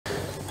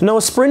Now,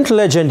 sprint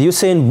legend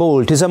Usain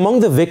Bolt is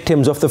among the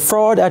victims of the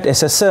fraud at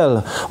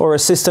SSL. Our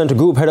assistant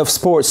group head of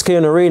sports,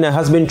 Keon Arena,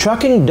 has been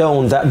tracking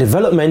down that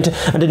development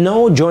and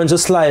now joins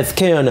us live.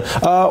 Keon,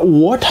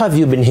 what have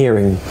you been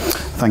hearing?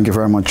 Thank you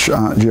very much,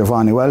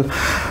 Giovanni. Well,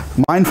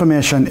 my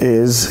information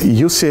is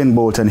Usain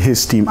Bolt and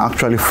his team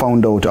actually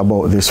found out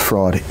about this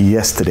fraud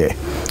yesterday,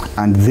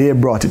 and they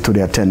brought it to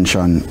the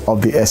attention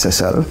of the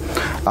SSL,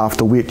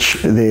 after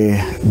which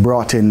they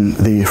brought in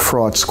the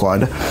fraud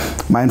squad.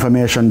 My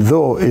information,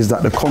 though, is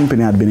that the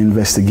company had been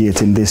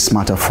investigating this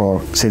matter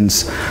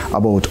since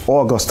about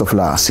August of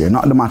last year.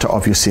 Not the matter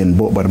of Usain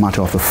Bolt, but the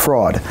matter of the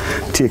fraud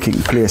taking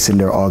place in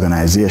their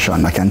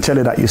organization. I can tell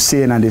you that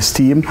Usain and his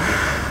team,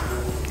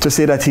 to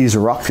say that he's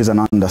rocked is an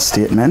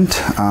understatement.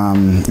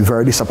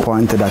 Very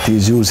disappointed that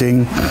he's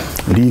using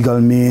legal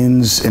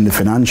means in the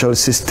financial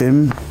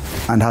system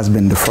and has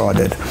been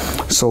defrauded.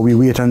 So we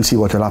wait and see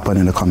what will happen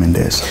in the coming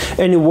days.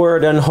 Any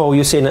word on how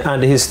Usain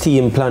and his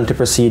team plan to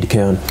proceed,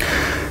 Keon?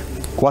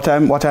 What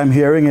I'm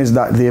hearing is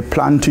that they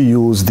plan to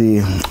use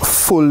the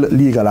full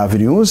legal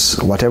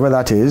avenues, whatever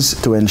that is,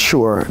 to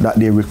ensure that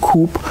they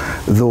recoup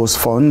those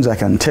funds. I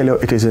can tell you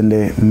it is in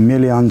the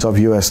millions of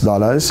US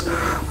dollars.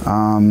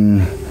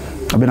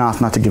 I've been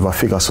asked not to give a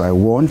figure, so I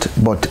won't,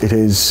 but it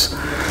is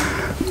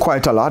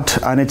quite a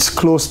lot, and it's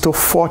close to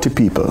 40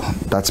 people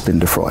that's been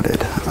defrauded.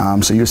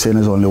 So Usain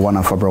is only one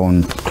of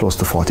around close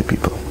to 40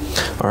 people.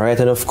 All right,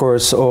 and of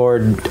course, our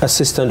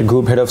assistant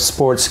group head of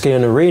sports,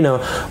 Keon Arena,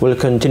 will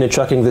continue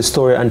tracking the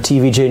story, and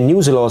TVJ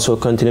News will also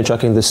continue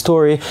tracking the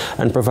story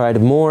and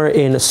provide more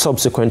in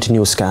subsequent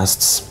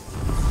newscasts.